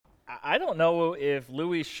I don't know if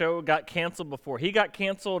Louis' show got canceled before he got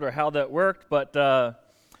canceled or how that worked, but the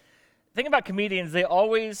thing about comedians, they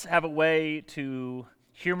always have a way to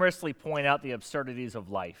humorously point out the absurdities of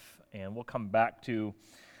life, and we'll come back to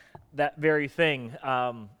that very thing.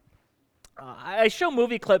 I show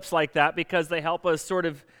movie clips like that because they help us sort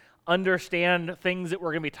of understand things that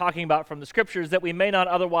we're going to be talking about from the scriptures that we may not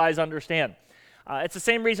otherwise understand. It's the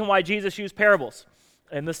same reason why Jesus used parables.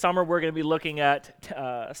 And this summer, we're going to be looking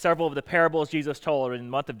at several of the parables Jesus told. In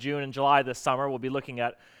the month of June and July this summer, we'll be looking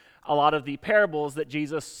at a lot of the parables that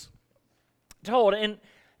Jesus told. And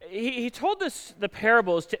he told the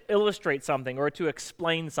parables to illustrate something or to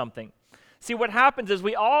explain something. See, what happens is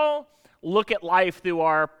we all look at life through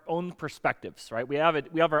our own perspectives, right? We have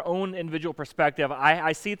our own individual perspective.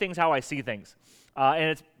 I see things how I see things. And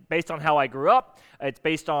it's based on how I grew up. It's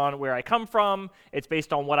based on where I come from. It's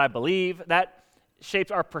based on what I believe. That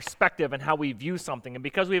shapes our perspective and how we view something. And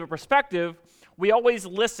because we have a perspective, we always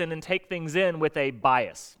listen and take things in with a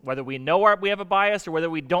bias. Whether we know we have a bias or whether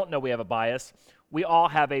we don't know we have a bias, we all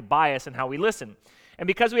have a bias in how we listen. And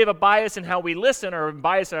because we have a bias in how we listen or a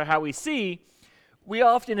bias in how we see, we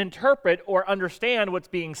often interpret or understand what's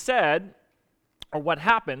being said or what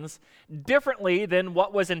happens differently than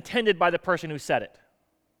what was intended by the person who said it.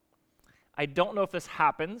 I don't know if this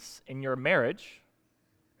happens in your marriage,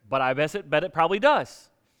 but I bet it probably does.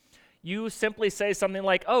 You simply say something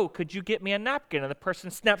like, "Oh, could you get me a napkin?" And the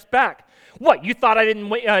person snaps back, "What, you thought I didn't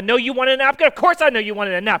know you wanted a napkin? Of course I know you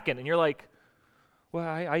wanted a napkin." And you're like, "Well,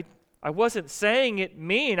 I wasn't saying it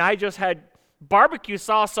mean. I just had barbecue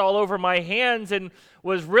sauce all over my hands and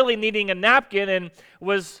was really needing a napkin and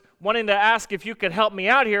was wanting to ask if you could help me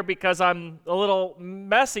out here because I'm a little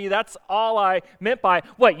messy. That's all I meant by,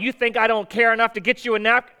 what, you think I don't care enough to get you a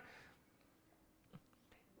napkin?"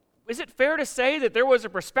 Is it fair to say that there was a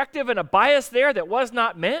perspective and a bias there that was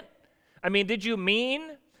not meant? I mean, did you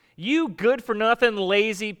mean, you good-for-nothing,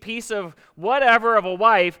 lazy piece of whatever of a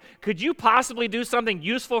wife, could you possibly do something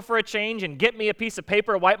useful for a change and get me a piece of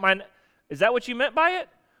paper to wipe my... Is that what you meant by it?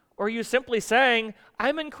 Or are you simply saying,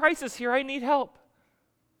 I'm in crisis here, I need help?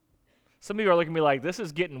 Some of you are looking at me like, this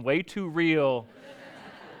is getting way too real,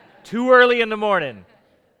 too early in the morning.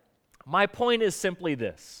 My point is simply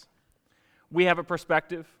this. We have a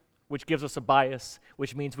perspective, which gives us a bias,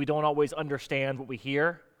 which means we don't always understand what we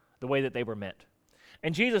hear the way that they were meant.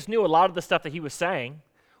 And Jesus knew a lot of the stuff that he was saying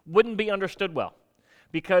wouldn't be understood well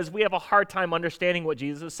because we have a hard time understanding what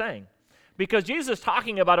Jesus is saying. Because Jesus is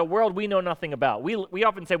talking about a world we know nothing about. We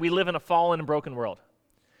often say we live in a fallen and broken world.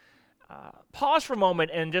 Pause for a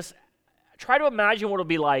moment and just try to imagine what it would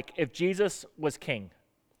be like if Jesus was king.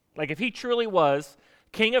 Like if he truly was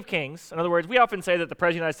King of Kings. In other words, we often say that the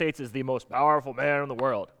President of the United States is the most powerful man in the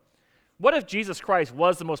world. What if Jesus Christ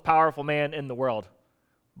was the most powerful man in the world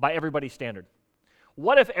by everybody's standard?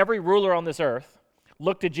 What if every ruler on this earth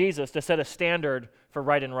looked to Jesus to set a standard for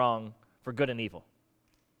right and wrong, for good and evil?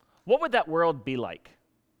 What would that world be like?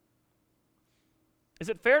 Is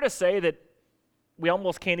it fair to say that we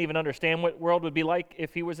almost can't even understand what world would be like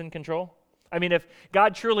if he was in control? I mean, if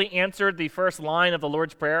God truly answered the first line of the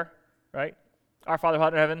Lord's Prayer, right? Our Father who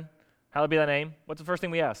art in heaven, hallowed be thy name. What's the first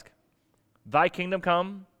thing we ask? Thy kingdom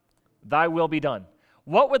come, thy will be done.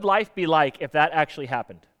 What would life be like if that actually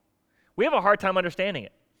happened? We have a hard time understanding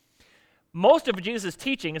it. Most of Jesus'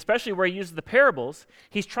 teaching, especially where he uses the parables,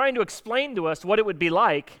 he's trying to explain to us what it would be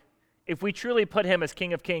like if we truly put him as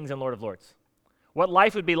King of Kings and Lord of Lords. What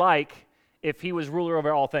life would be like if he was ruler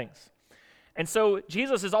over all things. And so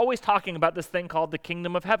Jesus is always talking about this thing called the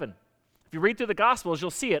kingdom of heaven. If you read through the Gospels, you'll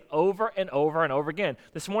see it over and over and over again.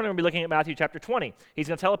 This morning we'll be looking at Matthew chapter 20. He's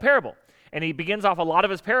going to tell a parable. And he begins off a lot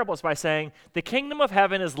of his parables by saying, the kingdom of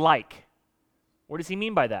heaven is like. What does he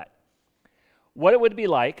mean by that? What it would be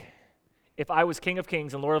like if I was King of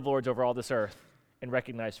Kings and Lord of Lords over all this earth and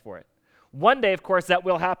recognized for it. One day, of course, that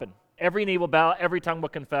will happen. Every knee will bow, every tongue will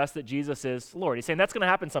confess that Jesus is Lord. He's saying that's going to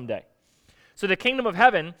happen someday. So the kingdom of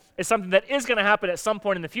heaven is something that is going to happen at some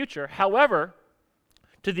point in the future. However,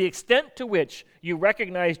 to the extent to which you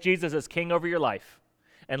recognize Jesus as king over your life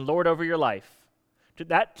and Lord over your life, to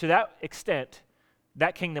that extent,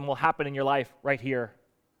 that kingdom will happen in your life right here,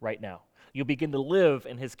 right now. You'll begin to live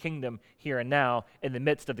in his kingdom here and now in the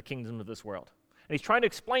midst of the kingdom of this world. And he's trying to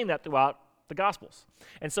explain that throughout the Gospels.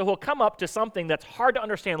 And so he'll come up to something that's hard to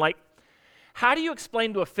understand, like, how do you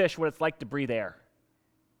explain to a fish what it's like to breathe air?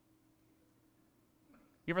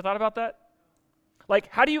 You ever thought about that? Like,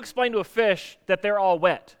 how do you explain to a fish that they're all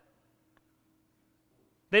wet?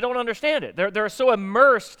 They don't understand it. They're so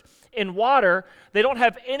immersed in water, they don't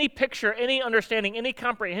have any picture, any understanding, any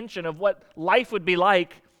comprehension of what life would be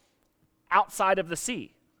like outside of the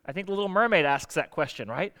sea. I think the Little Mermaid asks that question,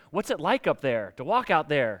 right? What's it like up there to walk out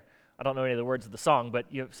there? I don't know any of the words of the song, but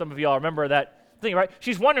some of y'all remember that thing, right?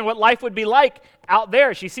 She's wondering what life would be like out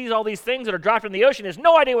there. She sees all these things that are dropped in the ocean, has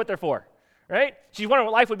no idea what they're for, right? She's wondering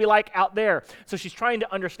what life would be like out there. So she's trying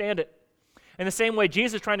to understand it. In the same way,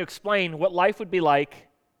 Jesus is trying to explain what life would be like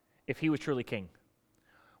if he was truly king.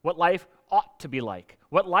 What life ought to be like.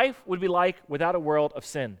 What life would be like without a world of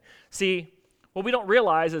sin. See, what we don't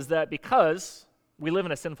realize is that because we live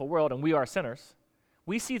in a sinful world and we are sinners,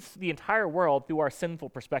 we see the entire world through our sinful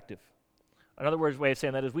perspective. Another way of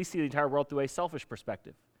saying that is we see the entire world through a selfish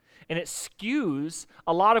perspective. And it skews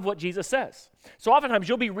a lot of what Jesus says. So oftentimes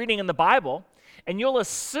you'll be reading in the Bible and you'll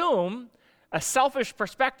assume a selfish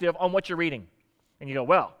perspective on what you're reading. And you go,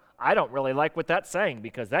 well, I don't really like what that's saying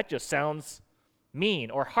because that just sounds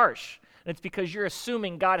mean or harsh. And it's because you're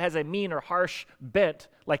assuming God has a mean or harsh bent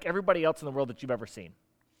like everybody else in the world that you've ever seen.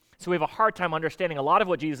 So we have a hard time understanding a lot of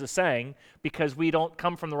what Jesus is saying because we don't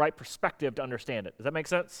come from the right perspective to understand it. Does that make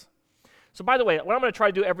sense? So by the way, what I'm going to try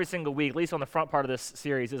to do every single week, at least on the front part of this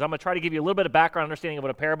series, is I'm going to try to give you a little bit of background understanding of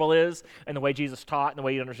what a parable is and the way Jesus taught and the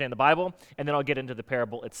way you understand the Bible, and then I'll get into the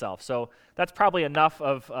parable itself. So that's probably enough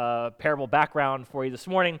of parable background for you this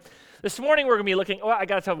morning. This morning we're going to be looking, I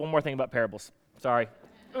got to tell one more thing about parables. Sorry.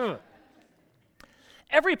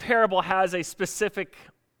 Every parable has a specific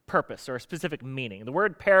purpose or a specific meaning. The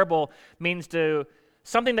word parable means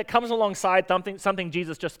something that comes alongside something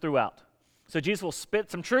Jesus just threw out. So Jesus will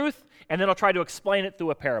spit some truth, and then I'll try to explain it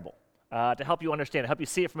through a parable to help you understand, help you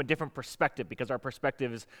see it from a different perspective because our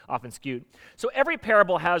perspective is often skewed. So every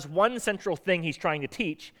parable has one central thing he's trying to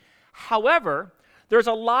teach. However, there's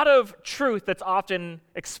a lot of truth that's often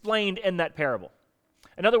explained in that parable.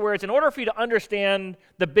 In other words, in order for you to understand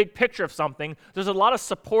the big picture of something, there's a lot of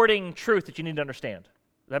supporting truth that you need to understand.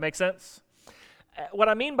 Does that make sense? What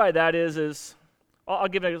I mean by that is I'll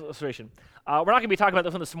give an illustration. We're not going to be talking about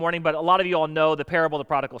this one this morning, but a lot of you all know the parable of the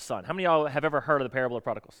prodigal son. How many of y'all have ever heard of the parable of the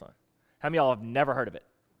prodigal son? How many of y'all have never heard of it?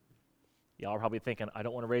 Y'all are probably thinking, I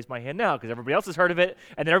don't want to raise my hand now because everybody else has heard of it,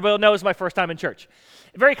 and then everybody knows my first time in church.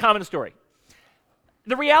 A very common story.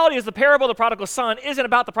 The reality is the parable of the prodigal son isn't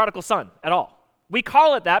about the prodigal son at all. We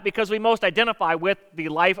call it that because we most identify with the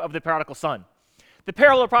life of the prodigal son. The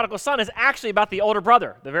parable of the prodigal son is actually about the older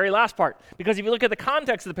brother, the very last part. Because if you look at the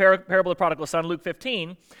context of the parable of the prodigal son, Luke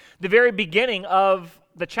 15, the very beginning of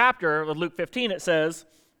the chapter of Luke 15, it says,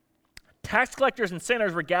 tax collectors and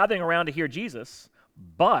sinners were gathering around to hear Jesus,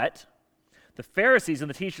 but the Pharisees and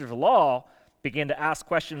the teachers of the law began to ask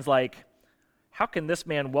questions like, how can this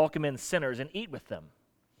man welcome in sinners and eat with them?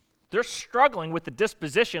 They're struggling with the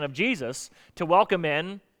disposition of Jesus to welcome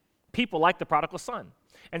in people like the prodigal son.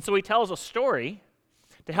 And so he tells a story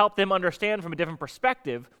to help them understand from a different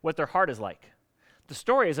perspective what their heart is like. The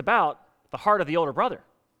story is about the heart of the older brother,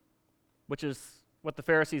 which is what the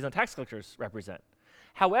Pharisees and tax collectors represent.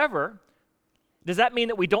 However, does that mean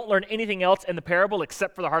that we don't learn anything else in the parable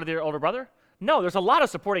except for the heart of the older brother? No, there's a lot of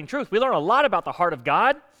supporting truth. We learn a lot about the heart of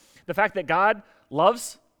God, the fact that God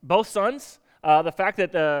loves both sons, the fact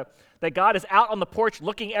that God is out on the porch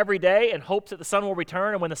looking every day and hopes that the son will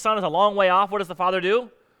return, and when the son is a long way off, what does the father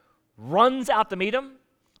do? Runs out to meet him.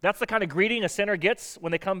 That's the kind of greeting a sinner gets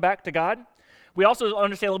when they come back to God. We also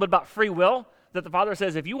understand a little bit about free will, that the father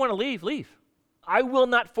says, if you want to leave, leave. I will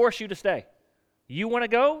not force you to stay. You want to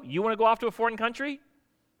go? You want to go off to a foreign country?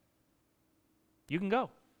 You can go.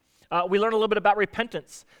 We learn a little bit about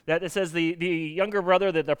repentance. That it says the younger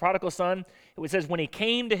brother, the prodigal son, it says when he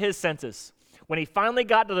came to his senses, when he finally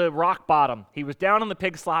got to the rock bottom, he was down in the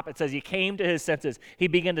pig slop. It says he came to his senses. He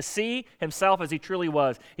began to see himself as he truly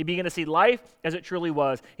was. He began to see life as it truly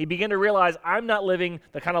was. He began to realize, I'm not living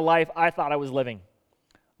the kind of life I thought I was living.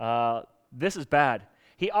 This is bad.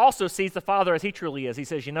 He also sees the father as he truly is. He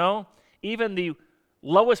says, even the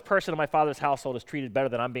lowest person in my father's household is treated better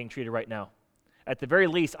than I'm being treated right now. At the very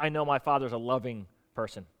least, I know my father's a loving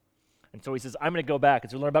person. And so he says, I'm going to go back.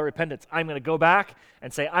 As we learn about repentance, I'm going to go back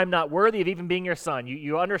and say, I'm not worthy of even being your son.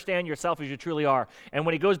 You understand yourself as you truly are. And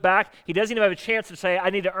when he goes back, he doesn't even have a chance to say, I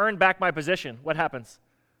need to earn back my position. What happens?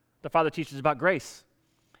 The father teaches about grace.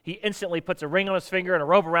 He instantly puts a ring on his finger and a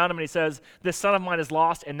rope around him, and he says, this son of mine is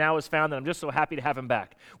lost and now is found, and I'm just so happy to have him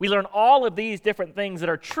back. We learn all of these different things that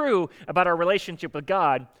are true about our relationship with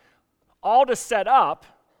God, all to set up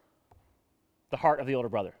the heart of the older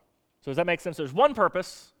brother. So does that make sense? There's one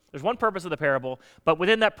purpose of the parable, but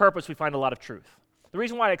within that purpose we find a lot of truth. The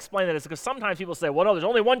reason why I explain that is because sometimes people say, well, no, there's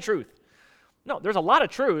only one truth. No, there's a lot of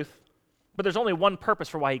truth, but there's only one purpose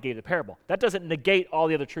for why he gave the parable. That doesn't negate all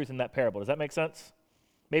the other truth in that parable. Does that make sense?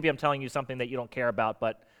 Maybe I'm telling you something that you don't care about,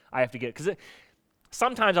 but I have to get it. Because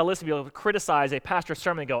Sometimes I listen to people criticize a pastor's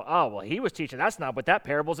sermon and go, oh, well, he was teaching. That's not what that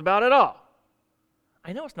parable's about at all.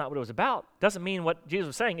 I know it's not what it was about. Doesn't mean what Jesus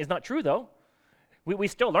was saying is not true, though. We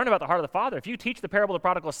still learn about the heart of the Father. If you teach the parable of the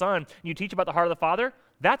prodigal son, and you teach about the heart of the Father,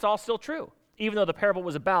 that's all still true, even though the parable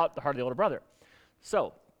was about the heart of the older brother.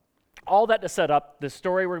 So, all that to set up the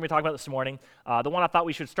story we're going to be talking about this morning, the one I thought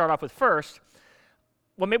we should start off with first,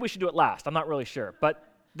 well, maybe we should do it last. I'm not really sure. But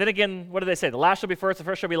then again, what do they say? The last shall be first, the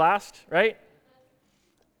first shall be last, right?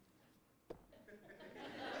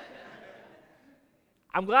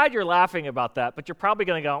 I'm glad you're laughing about that, but you're probably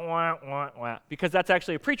going to go, wah, wah, wah, because that's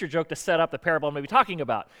actually a preacher joke to set up the parable I'm going to be talking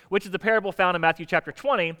about, which is the parable found in Matthew chapter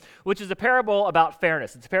 20, which is a parable about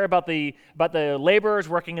fairness. It's a parable about the laborers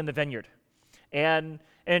working in the vineyard. And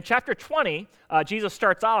in chapter 20, Jesus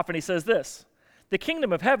starts off and he says this, the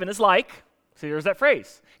kingdom of heaven is like, so there's that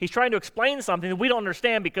phrase. He's trying to explain something that we don't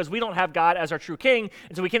understand because we don't have God as our true king,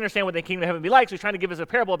 and so we can't understand what the kingdom of heaven be like, so he's trying to give us a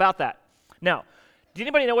parable about that. Now, does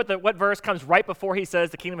anybody know what verse comes right before he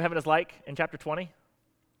says the kingdom of heaven is like in chapter 20?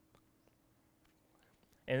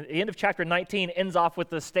 And the end of chapter 19 ends off with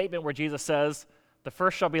the statement where Jesus says, the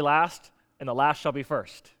first shall be last and the last shall be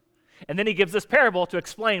first. And then he gives this parable to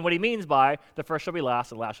explain what he means by the first shall be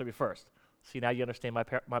last and the last shall be first. See, now you understand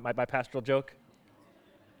my pastoral joke?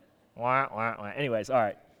 Wah, wah, wah. Anyways, all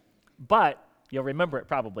right. But you'll remember it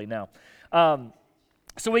probably now.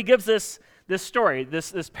 So he gives this story,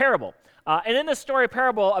 this parable. And in this story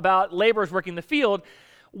parable about laborers working the field,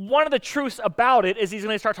 one of the truths about it is he's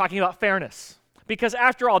going to start talking about fairness. Because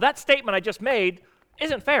after all, that statement I just made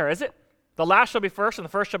isn't fair, is it? The last shall be first and the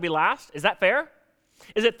first shall be last. Is that fair?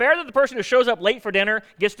 Is it fair that the person who shows up late for dinner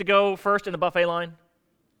gets to go first in the buffet line?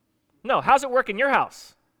 No. How's it work in your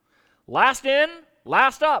house? Last in,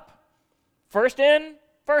 last up. First in,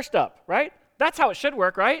 first up, right? That's how it should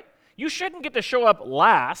work, right? You shouldn't get to show up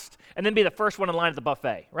last and then be the first one in line at the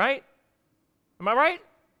buffet, right? Am I right?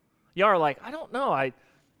 Y'all are like, I don't know.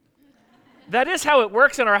 That is how it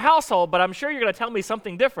works in our household, but I'm sure you're going to tell me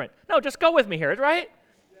something different. No, just go with me here, right?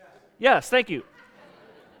 Yes, thank you.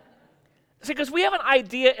 See, because we have an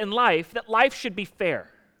idea in life that life should be fair,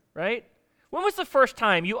 right? When was the first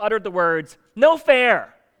time you uttered the words, no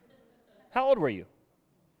fair? How old were you?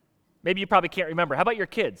 Maybe you probably can't remember. How about your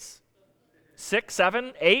kids? 6,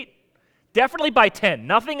 7, 8? Definitely by 10.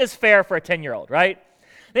 Nothing is fair for a 10-year-old, right?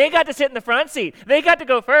 They got to sit in the front seat. They got to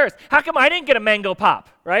go first. How come I didn't get a mango pop,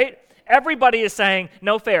 right? Everybody is saying,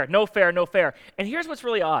 no fair, no fair, no fair. And here's what's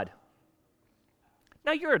really odd.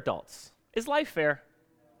 Now, you're adults. Is life fair?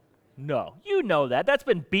 No. You know that. That's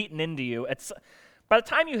been beaten into you. By the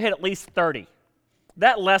time you hit at least 30,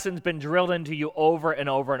 that lesson's been drilled into you over and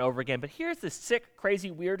over and over again. But here's this sick, crazy,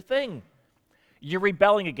 weird thing. You're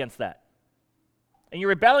rebelling against that. And you're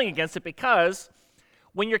rebelling against it because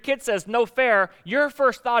when your kid says no fair, your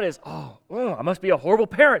first thought is, oh, I must be a horrible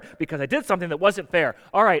parent because I did something that wasn't fair.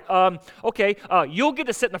 All right, okay, you'll get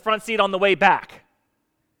to sit in the front seat on the way back.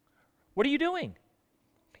 What are you doing?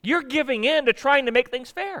 You're giving in to trying to make things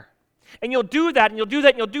fair. And you'll do that, and you'll do that,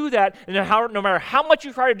 and you'll do that, and no matter how much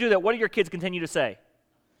you try to do that, what do your kids continue to say?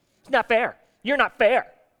 It's not fair. You're not fair.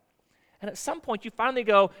 And at some point, you finally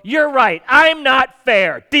go, you're right, I'm not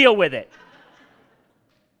fair. Deal with it.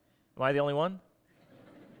 Am I the only one?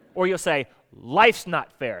 Or you'll say, life's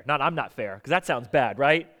not fair. Not I'm not fair, because that sounds bad,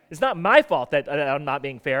 right? It's not my fault that I'm not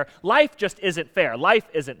being fair. Life just isn't fair. Life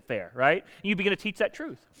isn't fair, right? And you begin to teach that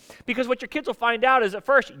truth. Because what your kids will find out is at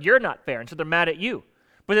first, you're not fair, and so they're mad at you.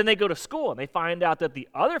 But then they go to school, and they find out that the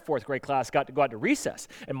other fourth grade class got to go out to recess,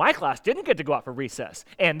 and my class didn't get to go out for recess.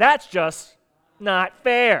 And that's just not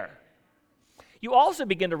fair. You also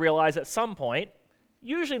begin to realize at some point,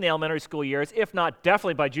 usually in the elementary school years, if not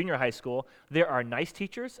definitely by junior high school, there are nice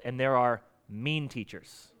teachers and there are mean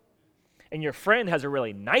teachers. And your friend has a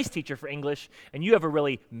really nice teacher for English, and you have a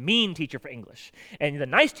really mean teacher for English. And the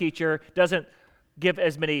nice teacher doesn't give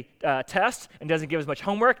as many tests and doesn't give as much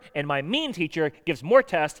homework, and my mean teacher gives more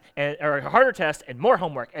tests or harder tests and more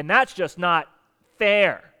homework. And that's just not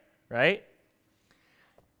fair, right?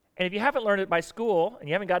 And if you haven't learned it by school and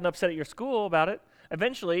you haven't gotten upset at your school about it,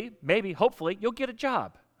 eventually, maybe, hopefully, you'll get a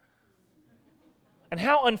job. And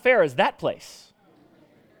how unfair is that place?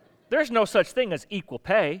 There's no such thing as equal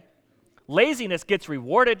pay. Laziness gets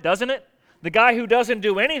rewarded, doesn't it? The guy who doesn't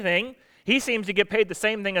do anything, he seems to get paid the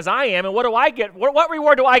same thing as I am. And what do I get? What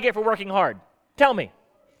reward do I get for working hard? Tell me.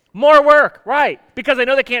 More work, right? Because I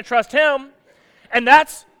know they can't trust him. And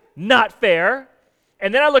that's not fair.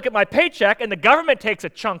 And then I look at my paycheck, and the government takes a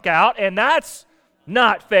chunk out, and that's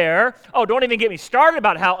not fair. Oh, don't even get me started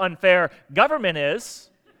about how unfair government is.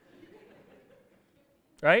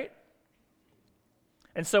 Right?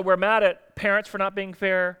 And so we're mad at parents for not being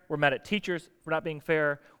fair. We're mad at teachers for not being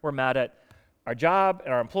fair. We're mad at our job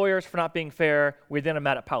and our employers for not being fair. We then are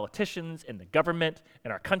mad at politicians and the government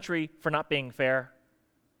and our country for not being fair.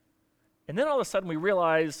 And then all of a sudden we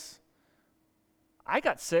realize, I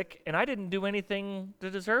got sick and I didn't do anything to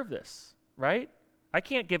deserve this, right? I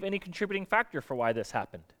can't give any contributing factor for why this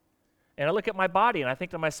happened. And I look at my body and I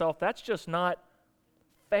think to myself, that's just not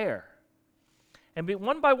fair. And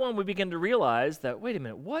one by one we begin to realize that, wait a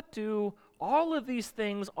minute, what do all of these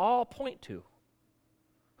things all point to?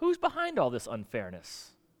 Who's behind all this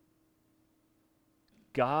unfairness?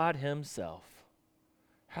 God himself.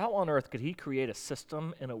 How on earth could he create a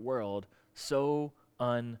system in a world so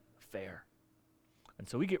unfair? And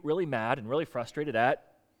so we get really mad and really frustrated at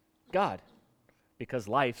God because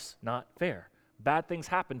life's not fair. Bad things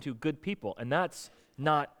happen to good people, and that's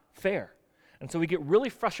not fair. And so we get really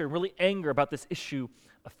frustrated, really angry about this issue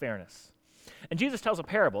of fairness. And Jesus tells a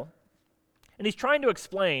parable, and he's trying to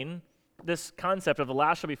explain this concept of the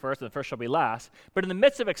last shall be first and the first shall be last. But in the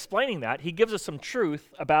midst of explaining that, he gives us some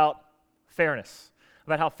truth about fairness,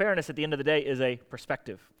 about how fairness at the end of the day is a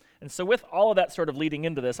perspective. And so with all of that sort of leading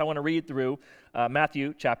into this, I want to read through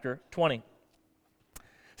Matthew chapter 20. It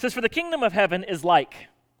says, "For the kingdom of heaven is like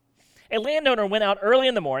a landowner went out early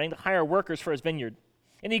in the morning to hire workers for his vineyard.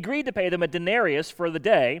 And he agreed to pay them a denarius for the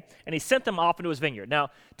day, and he sent them off into his vineyard."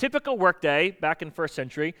 Now, typical workday back in first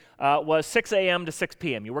century was 6 a.m. to 6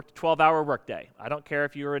 p.m. You worked a 12-hour workday. I don't care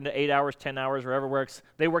if you were into 8 hours, 10 hours, whatever works.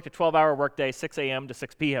 They worked a 12-hour workday, 6 a.m. to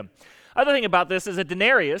 6 p.m. Other thing about this is a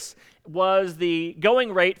denarius was the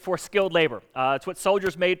going rate for skilled labor. It's what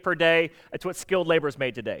soldiers made per day. It's what skilled laborers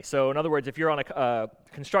made today. So in other words, if you're on a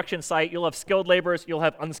construction site, you'll have skilled laborers, you'll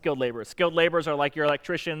have unskilled laborers. Skilled laborers are like your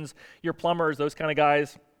electricians, your plumbers, those kind of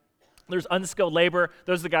guys. There's unskilled labor.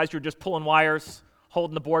 Those are the guys who are just pulling wires,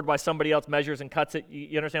 holding the board while somebody else measures and cuts it.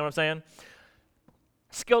 You understand what I'm saying?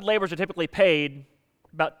 Skilled laborers are typically paid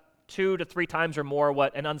about 2 to 3 times or more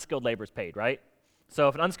what an unskilled labor is paid, right? So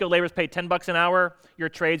if an unskilled labor is paid $10 an hour, your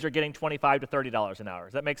trades are getting $25 to $30 an hour.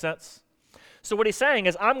 Does that make sense? So what he's saying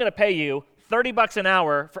is, I'm going to pay you $30 an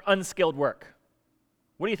hour for unskilled work.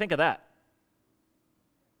 What do you think of that?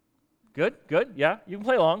 Good? Yeah, you can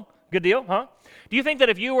play along. Good deal, huh? Do you think that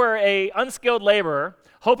if you were a unskilled laborer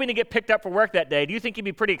hoping to get picked up for work that day, do you think you'd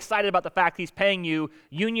be pretty excited about the fact he's paying you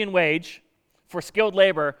union wage for skilled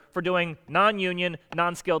labor for doing non-union,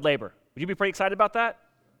 non-skilled labor? Would you be pretty excited about that?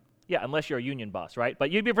 Yeah, unless you're a union boss, right?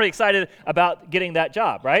 But you'd be pretty excited about getting that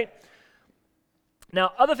job, right?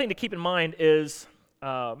 Now, other thing to keep in mind is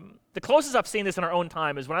the closest I've seen this in our own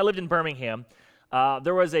time is when I lived in Birmingham,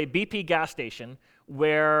 there was a BP gas station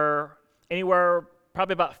where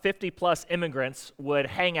probably about 50 plus immigrants would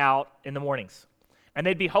hang out in the mornings. And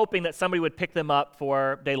they'd be hoping that somebody would pick them up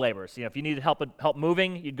for day laborers. You know, if you needed help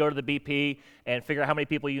moving, you'd go to the BP and figure out how many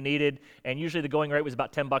people you needed. And usually the going rate was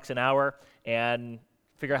about $10 an hour. And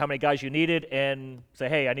figure out how many guys you needed and say,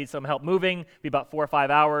 hey, I need some help moving. Be about 4 or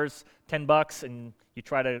 5 hours, $10, and you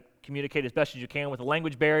try to communicate as best as you can with a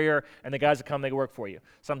language barrier, and the guys that come, they work for you.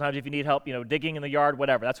 Sometimes if you need help, digging in the yard,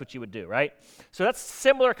 whatever, that's what you would do, right? So that's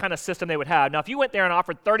similar kind of system they would have. Now, if you went there and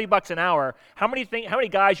offered $30 an hour, how many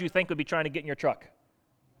guys you think would be trying to get in your truck?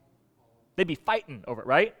 They'd be fighting over it,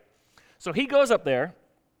 right? So he goes up there,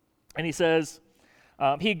 and he says,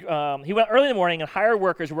 he went early in the morning and hired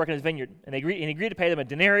workers who work in his vineyard, and he agreed to pay them a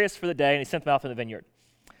denarius for the day, and he sent them out from the vineyard.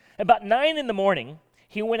 About 9 in the morning,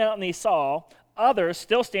 he went out and he saw others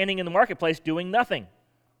still standing in the marketplace doing nothing.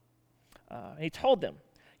 He told them,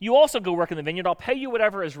 "You also go work in the vineyard. I'll pay you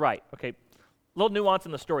whatever is right." Okay, a little nuance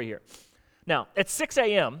in the story here. Now, at 6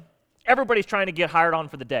 a.m., everybody's trying to get hired on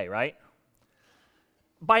for the day, right?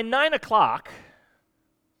 By 9 o'clock,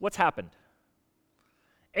 what's happened?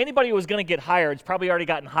 Anybody who was going to get hired has probably already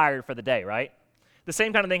gotten hired for the day, right? The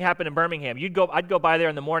same kind of thing happened in Birmingham. I'd go by there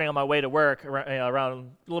in the morning on my way to work around a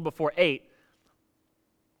little before 8.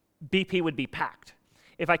 BP would be packed.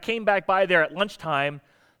 If I came back by there at lunchtime,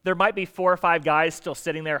 there might be 4 or 5 guys still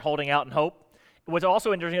sitting there holding out in hope. What's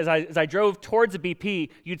also interesting is as I drove towards the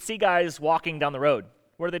BP, you'd see guys walking down the road.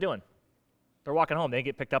 What are they doing? They're walking home. They didn't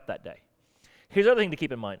get picked up that day. Here's the other thing to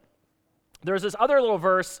keep in mind. There's this other little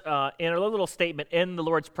verse in a little statement in the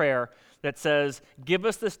Lord's Prayer that says, "Give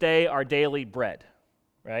us this day our daily bread,"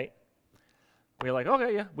 right? We're like,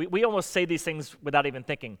 okay, yeah. We almost say these things without even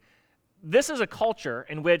thinking. This is a culture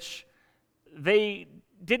in which they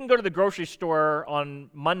didn't go to the grocery store on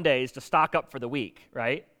Mondays to stock up for the week,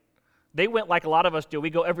 right? They went like a lot of us do. We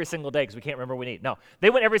go every single day because we can't remember what we need. No, they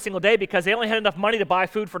went every single day because they only had enough money to buy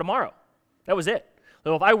food for tomorrow. That was it.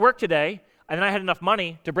 So if I worked today, and then I had enough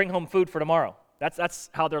money to bring home food for tomorrow. That's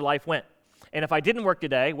how their life went. And if I didn't work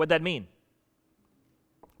today, what'd that mean?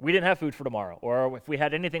 We didn't have food for tomorrow. Or if we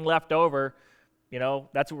had anything left over,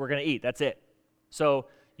 that's what we're going to eat. That's it. So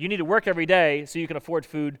you need to work every day so you can afford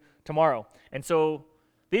food tomorrow. And so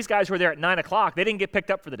these guys who were there at 9 o'clock, they didn't get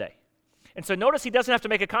picked up for the day. And so notice he doesn't have to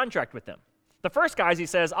make a contract with them. The first guys, he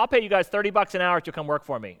says, I'll pay you guys $30 an hour to come work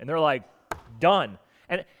for me. And they're like, done.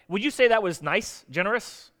 And would you say that was nice,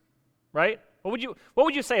 generous, right? What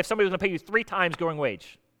would you say if somebody was going to pay you 3 times going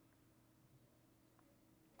wage?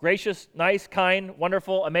 Gracious, nice, kind,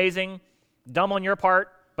 wonderful, amazing, dumb on your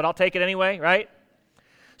part, but I'll take it anyway, right?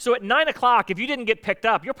 So at 9 o'clock, if you didn't get picked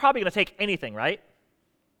up, you're probably going to take anything, right?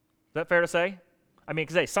 Is that fair to say? I mean,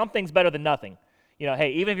 because hey, something's better than nothing.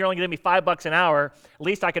 Hey, even if you're only going to give me $5 an hour, at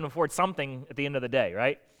least I can afford something at the end of the day,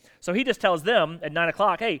 right? So he just tells them at 9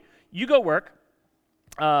 o'clock, hey, you go work,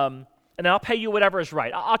 and I'll pay you whatever is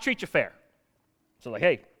right. I'll treat you fair. So like,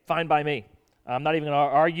 hey, fine by me. I'm not even going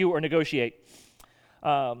to argue or negotiate.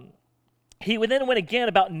 He then went again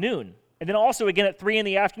about noon, and then also again at 3 in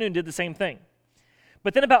the afternoon did the same thing.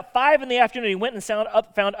 But then about 5 in the afternoon, he went and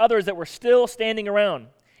found others that were still standing around,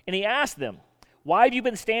 and he asked them, why have you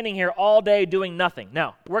been standing here all day doing nothing?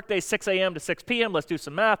 Now, workday 6 a.m. to 6 p.m., let's do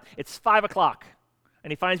some math. It's 5 o'clock,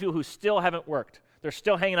 and he finds people who still haven't worked. They're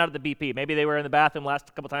still hanging out at the BP. Maybe they were in the bathroom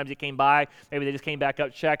last couple times he came by. Maybe they just came back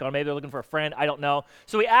out to check, or maybe they're looking for a friend. I don't know.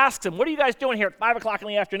 So he asks them, what are you guys doing here at 5 o'clock in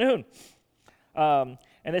the afternoon? And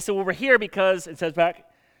they said, well, we're here because,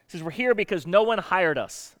 we're here because no one hired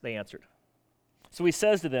us, they answered. So he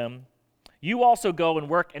says to them, you also go and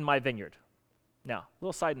work in my vineyard. Now, a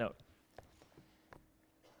little side note.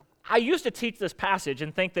 I used to teach this passage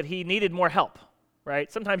and think that he needed more help,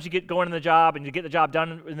 right? Sometimes you get going in the job and you get the job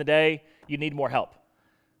done in the day, you need more help.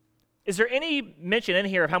 Is there any mention in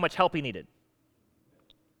here of how much help he needed?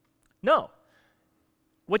 No.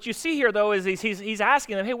 What you see here, though, is he's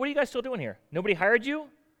asking them, hey, what are you guys still doing here? Nobody hired you?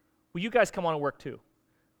 Well, you guys come on and work too.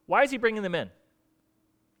 Why is he bringing them in?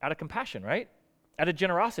 Out of compassion, right? Out of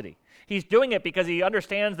generosity. He's doing it because he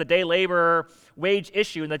understands the day labor wage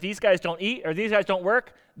issue and that these guys don't eat or these guys don't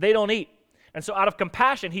work, they don't eat. And so out of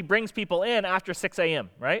compassion, he brings people in after 6 a.m.,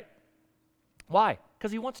 right? Why?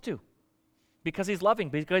 Because he wants to. Because he's loving,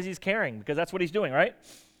 because he's caring, because that's what he's doing, right?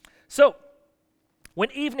 So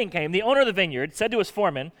when evening came, the owner of the vineyard said to his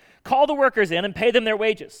foreman, call the workers in and pay them their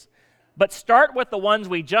wages. But start with the ones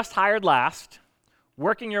we just hired last,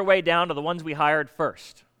 working your way down to the ones we hired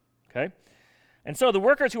first, okay? And so the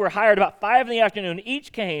workers who were hired about 5 in the afternoon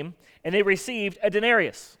each came, and they received a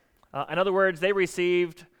denarius. In other words, they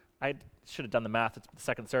received, I should have done the math, it's the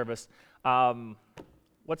second service.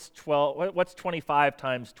 What's 12? What's 25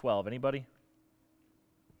 times 12? Anybody? Is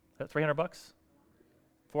that $300?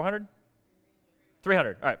 400?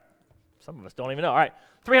 300. All right. Some of us don't even know. All right.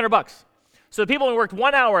 $300. So the people who worked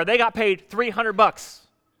 1 hour, they got paid $300.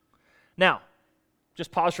 Now,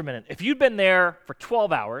 just pause for a minute. If you'd been there for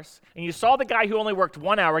 12 hours and you saw the guy who only worked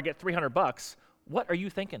 1 hour get $300, what are you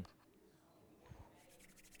thinking?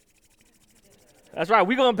 That's right.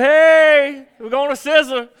 We're going to pay. We're going to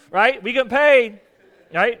Scissor, right? We get paid,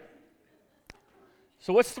 right?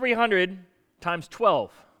 So what's 300 times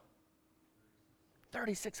 12?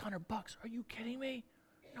 $3,600. Are you kidding me?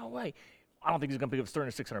 No way. I don't think he's going to give us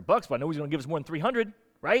 $3,600, but I know he's going to give us more than 300,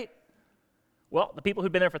 right? Well, the people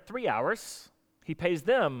who've been there for 3 hours, he pays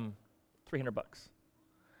them $300.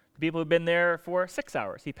 The people who've been there for 6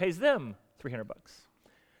 hours, he pays them $300.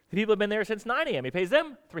 The people who've been there since 9 a.m., he pays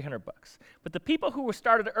them $300. But the people who were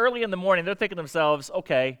started early in the morning, they're thinking to themselves,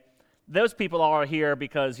 okay, those people are here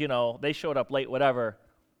because, they showed up late, whatever.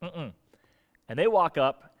 And they walk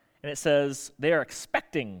up, and it says they are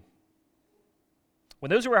expecting.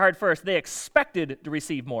 When those who were hired first, they expected to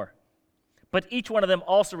receive more. But each one of them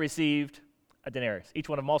also received a denarius. Each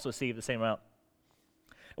one of them also received the same amount.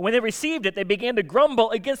 And when they received it, they began to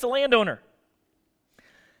grumble against the landowner.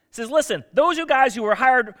 It says, listen, those you guys who were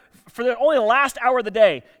hired for only the last hour of the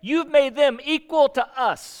day, you've made them equal to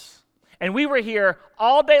us. And we were here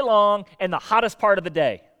all day long in the hottest part of the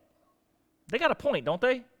day. They got a point, don't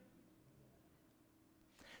they?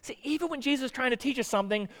 See, even when Jesus is trying to teach us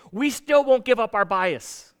something, we still won't give up our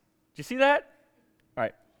bias. Did you see that? All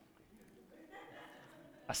right.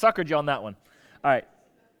 I suckered you on that one. All right.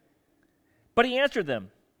 But he answered them,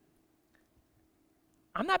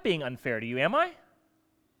 I'm not being unfair to you, am I?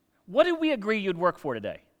 What did we agree you'd work for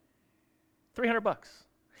today? $300.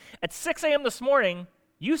 At 6 a.m. this morning,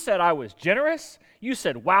 you said I was generous. You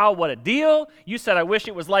said, wow, what a deal. You said, I wish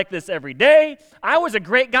it was like this every day. I was a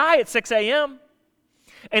great guy at 6 a.m.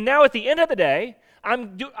 And now at the end of the day,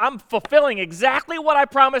 I'm fulfilling exactly what I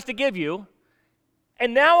promised to give you.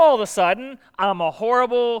 And now all of a sudden, I'm a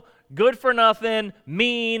horrible, good for nothing,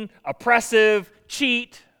 mean, oppressive,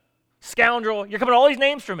 cheat, scoundrel. You're coming up with all these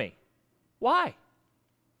names for me. Why?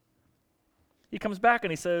 He comes back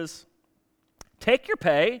and he says, take your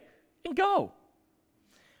pay and go.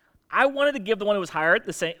 I wanted to give the one who was hired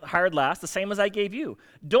last the same as I gave you.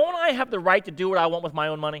 Don't I have the right to do what I want with my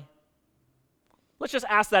own money? Let's just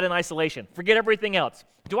ask that in isolation. Forget everything else.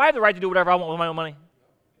 Do I have the right to do whatever I want with my own money?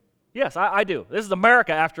 Yes, I do. This is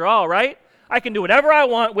America after all, right? I can do whatever I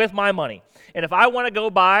want with my money. And if I want to go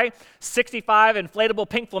buy 65 inflatable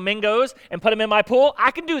pink flamingos and put them in my pool,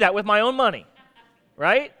 I can do that with my own money,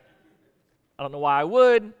 right? I don't know why I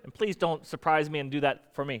would, and please don't surprise me and do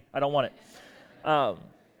that for me. I don't want it.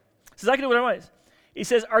 Says, I can do whatever I want. He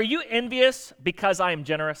says, are you envious because I am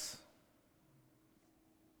generous?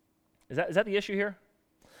 Is that the issue here?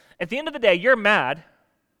 At the end of the day, you're mad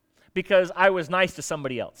because I was nice to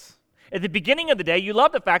somebody else. At the beginning of the day, you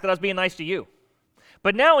loved the fact that I was being nice to you.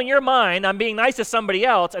 But now in your mind, I'm being nice to somebody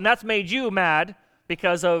else, and that's made you mad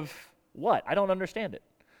because of what? I don't understand it.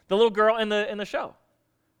 The little girl in the show.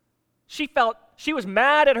 She was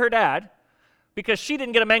mad at her dad because she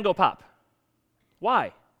didn't get a mango pop.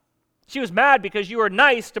 Why? She was mad because you were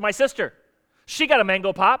nice to my sister. She got a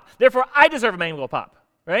mango pop, therefore I deserve a mango pop,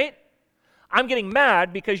 right? I'm getting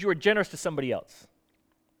mad because you were generous to somebody else.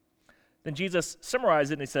 Then Jesus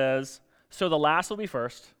summarizes it and he says, so the last will be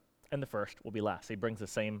first and the first will be last. He brings the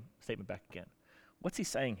same statement back again. What's he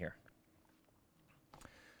saying here?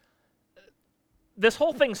 This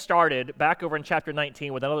whole thing started back over in chapter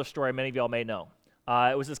 19 with another story many of y'all may know.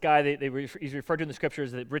 It was this guy, he's referred to in the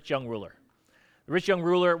scriptures as the rich young ruler. The rich young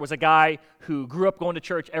ruler was a guy who grew up going to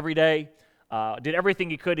church every day, did everything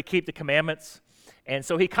he could to keep the commandments. And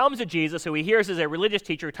so he comes to Jesus, who he hears is a religious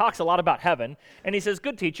teacher who talks a lot about heaven, and he says,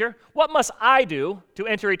 good teacher, what must I do to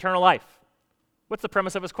enter eternal life? What's the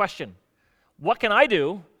premise of his question? What can I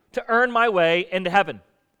do to earn my way into heaven?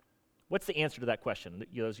 What's the answer to that question,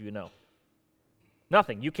 those of you know?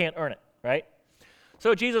 Nothing. You can't earn it, right?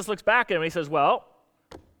 So Jesus looks back at him and he says, well,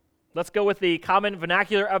 let's go with the common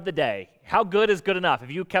vernacular of the day. How good is good enough?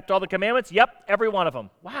 Have you kept all the commandments? Yep, every one of them.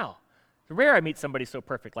 Wow. It's rare I meet somebody so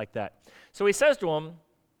perfect like that. So he says to him,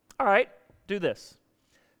 all right, do this.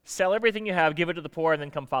 Sell everything you have, give it to the poor, and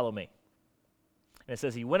then come follow me. And it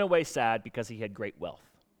says he went away sad because he had great wealth.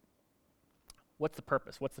 What's the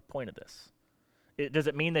purpose? What's the point of this? Does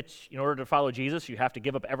it mean that in order to follow Jesus, you have to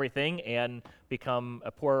give up everything and become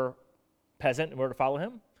a poor peasant in order to follow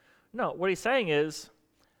him? No, what he's saying is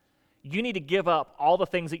you need to give up all the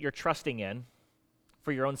things that you're trusting in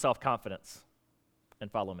for your own self-confidence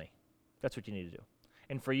and follow me. That's what you need to do.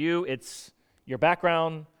 And for you, it's your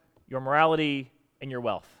background, your morality, and your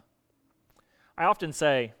wealth. I often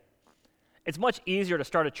say it's much easier to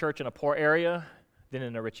start a church in a poor area than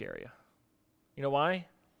in a rich area. You know why?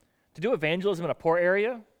 To do evangelism in a poor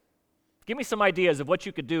area, give me some ideas of what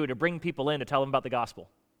you could do to bring people in to tell them about the gospel.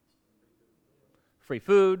 Free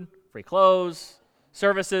food, free clothes,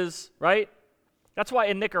 services, right? That's why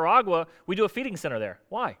in Nicaragua, we do a feeding center there.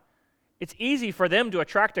 Why? It's easy for them to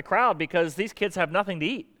attract a crowd because these kids have nothing to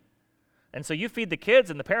eat. And so you feed the kids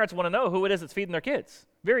and the parents want to know who it is that's feeding their kids.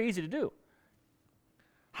 Very easy to do.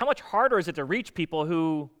 How much harder is it to reach people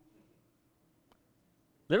who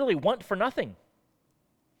literally want for nothing?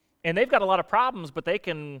 And they've got a lot of problems, but they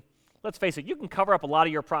can, let's face it, you can cover up a lot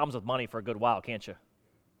of your problems with money for a good while, can't you?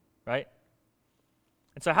 Right?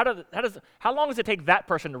 And so how long does it take that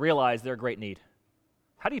person to realize their great need?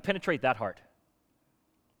 How do you penetrate that heart?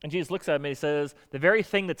 And Jesus looks at him and he says, the very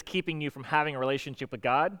thing that's keeping you from having a relationship with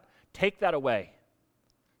God, take that away.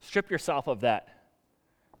 Strip yourself of that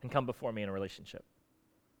and come before me in a relationship.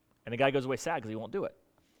 And the guy goes away sad because he won't do it.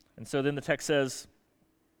 And so then the text says,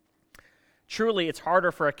 truly, it's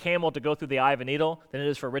harder for a camel to go through the eye of a needle than it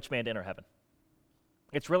is for a rich man to enter heaven.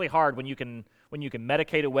 It's really hard when you can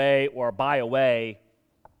medicate away or buy away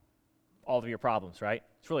all of your problems, right?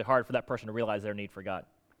 It's really hard for that person to realize their need for God.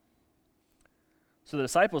 So the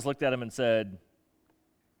disciples looked at him and said,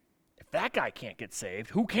 if that guy can't get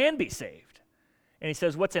saved, who can be saved? And he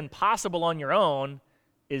says, what's impossible on your own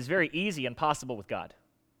is very easy and possible with God.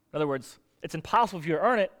 In other words, it's impossible if you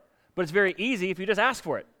earn it, but it's very easy if you just ask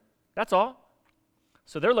for it. That's all.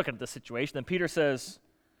 So they're looking at the situation, and Peter says,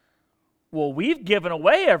 well, we've given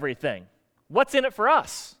away everything. What's in it for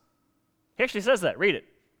us? He actually says that. Read it,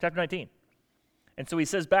 chapter 19. And so he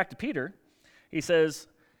says back to Peter, he says,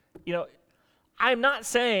 I'm not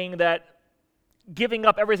saying that giving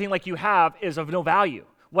up everything like you have is of no value.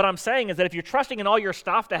 What I'm saying is that if you're trusting in all your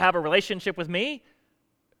stuff to have a relationship with me,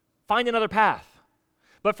 find another path.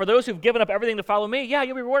 But for those who've given up everything to follow me, yeah,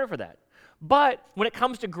 you'll be rewarded for that. But when it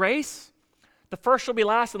comes to grace, The first shall be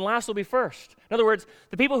last, and last will be first. In other words,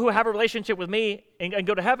 the people who have a relationship with me and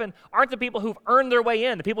go to heaven aren't the people who've earned their way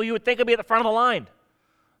in, the people you would think would be at the front of the line.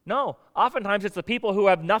 No, oftentimes it's the people who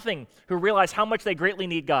have nothing, who realize how much they greatly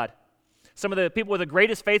need God. Some of the people with the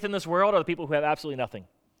greatest faith in this world are the people who have absolutely nothing.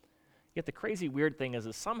 Yet the crazy weird thing is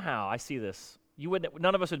that somehow, I see this,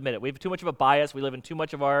 none of us admit it. We have too much of a bias. We live in too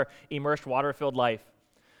much of our immersed, water-filled life.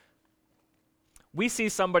 We see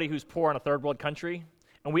somebody who's poor in a third world country,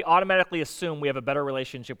 and we automatically assume we have a better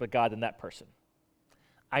relationship with God than that person.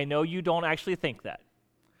 I know you don't actually think that.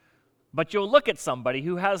 But you'll look at somebody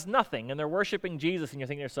who has nothing, and they're worshiping Jesus, and you're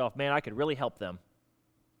thinking to yourself, man, I could really help them.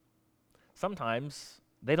 Sometimes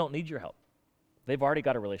they don't need your help. They've already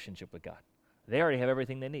got a relationship with God. They already have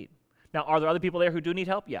everything they need. Now, are there other people there who do need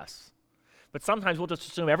help? Yes. But sometimes we'll just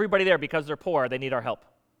assume everybody there, because they're poor, they need our help.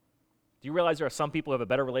 Do you realize there are some people who have a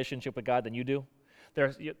better relationship with God than you do?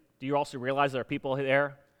 Do you also realize there are people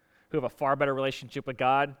there who have a far better relationship with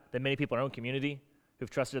God than many people in our own community who've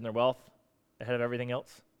trusted in their wealth ahead of everything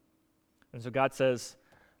else? And so God says,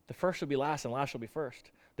 the first shall be last and last shall be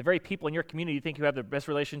first. The very people in your community you think who have the best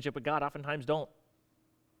relationship with God oftentimes don't.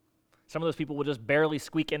 Some of those people will just barely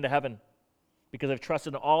squeak into heaven because they've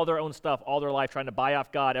trusted in all their own stuff all their life, trying to buy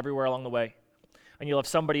off God everywhere along the way. And you'll have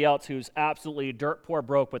somebody else who's absolutely dirt poor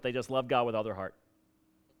broke, but they just love God with all their heart.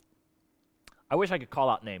 I wish I could call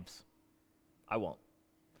out names. I won't.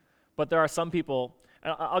 But there are some people,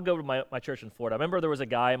 and I'll go to my church in Florida. I remember there was a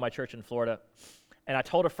guy in my church in Florida, and I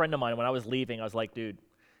told a friend of mine when I was leaving, I was like, dude,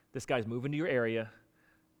 this guy's moving to your area.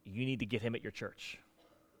 You need to get him at your church.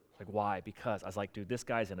 Like, why? Because I was like, dude, this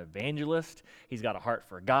guy's an evangelist. He's got a heart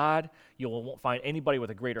for God. You won't find anybody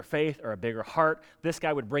with a greater faith or a bigger heart. This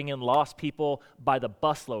guy would bring in lost people by the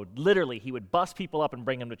busload. Literally, he would bus people up and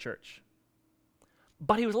bring them to church.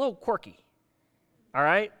 But he was a little quirky, all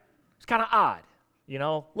right? It's kind of odd,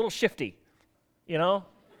 a little shifty,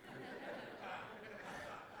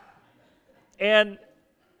 And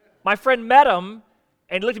my friend met him,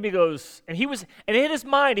 and he looked at me and goes, and in his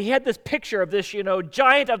mind, he had this picture of this,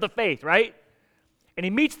 giant of the faith, right? And he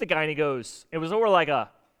meets the guy, and he goes, it was over like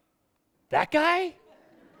that guy?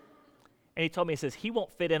 And he told me, he says, he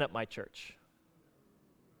won't fit in at my church.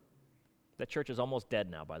 That church is almost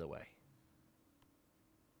dead now, by the way.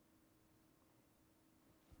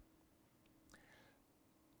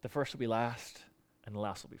 The first will be last, and the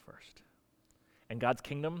last will be first. And God's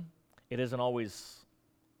kingdom, it isn't always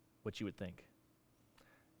what you would think.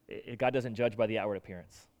 God doesn't judge by the outward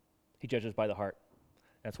appearance. He judges by the heart.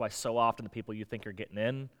 That's why so often the people you think are getting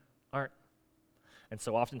in aren't. And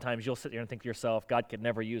so oftentimes you'll sit there and think to yourself, God could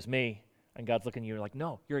never use me. And God's looking at you and like,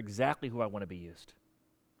 no, you're exactly who I want to be used.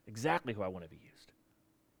 Exactly who I want to be used.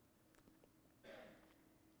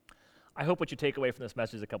 I hope what you take away from this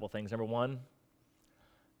message is a couple things. Number one,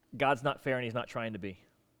 God's not fair and he's not trying to be.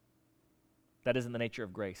 That isn't the nature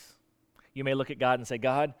of grace. You may look at God and say,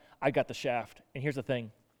 God, I got the shaft. And here's the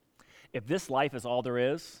thing. If this life is all there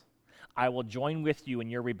is, I will join with you in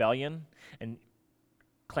your rebellion and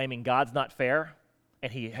claiming God's not fair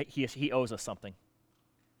and he owes us something.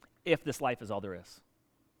 If this life is all there is.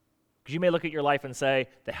 Because you may look at your life and say,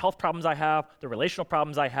 the health problems I have, the relational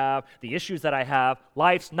problems I have, the issues that I have,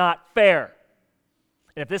 life's not fair.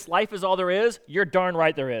 And if this life is all there is, you're darn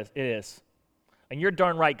right it is. And you're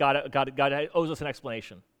darn right God owes us an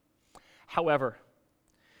explanation. However,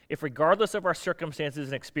 if regardless of our circumstances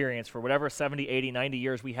and experience for whatever 70, 80, 90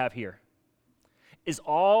 years we have here, is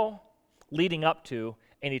all leading up to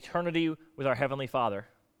an eternity with our Heavenly Father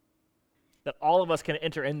that all of us can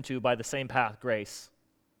enter into by the same path, grace,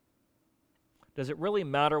 does it really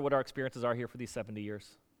matter what our experiences are here for these 70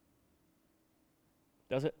 years?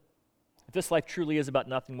 Does it? If this life truly is about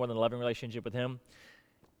nothing more than a loving relationship with Him,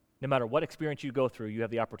 no matter what experience you go through, you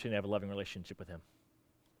have the opportunity to have a loving relationship with Him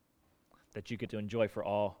that you get to enjoy for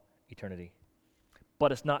all eternity.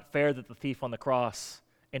 But it's not fair that the thief on the cross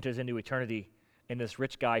enters into eternity and this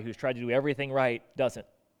rich guy who's tried to do everything right doesn't.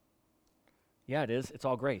 Yeah, it is. It's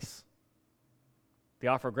all grace. The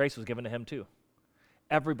offer of grace was given to him too.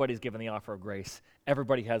 Everybody's given the offer of grace.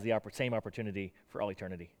 Everybody has the same opportunity for all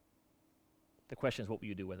eternity. The question is, what will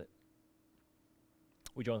you do with it?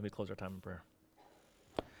 We join as we close our time in prayer.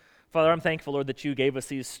 Father, I'm thankful, Lord, that you gave us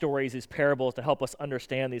these stories, these parables to help us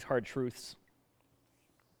understand these hard truths.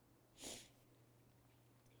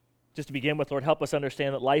 Just to begin with, Lord, help us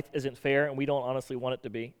understand that life isn't fair and we don't honestly want it to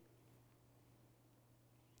be.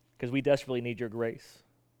 Because we desperately need your grace.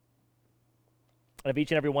 And if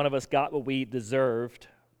each and every one of us got what we deserved,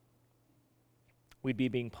 we'd be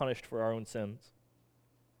being punished for our own sins.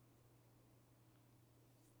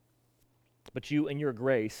 But you, in your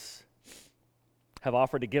grace, have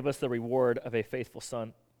offered to give us the reward of a faithful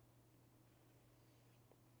son,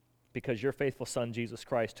 because your faithful Son, Jesus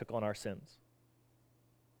Christ, took on our sins.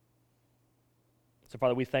 So,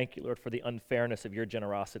 Father, we thank you, Lord, for the unfairness of your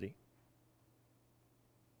generosity.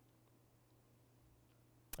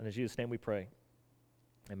 And in Jesus' name we pray.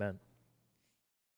 Amen.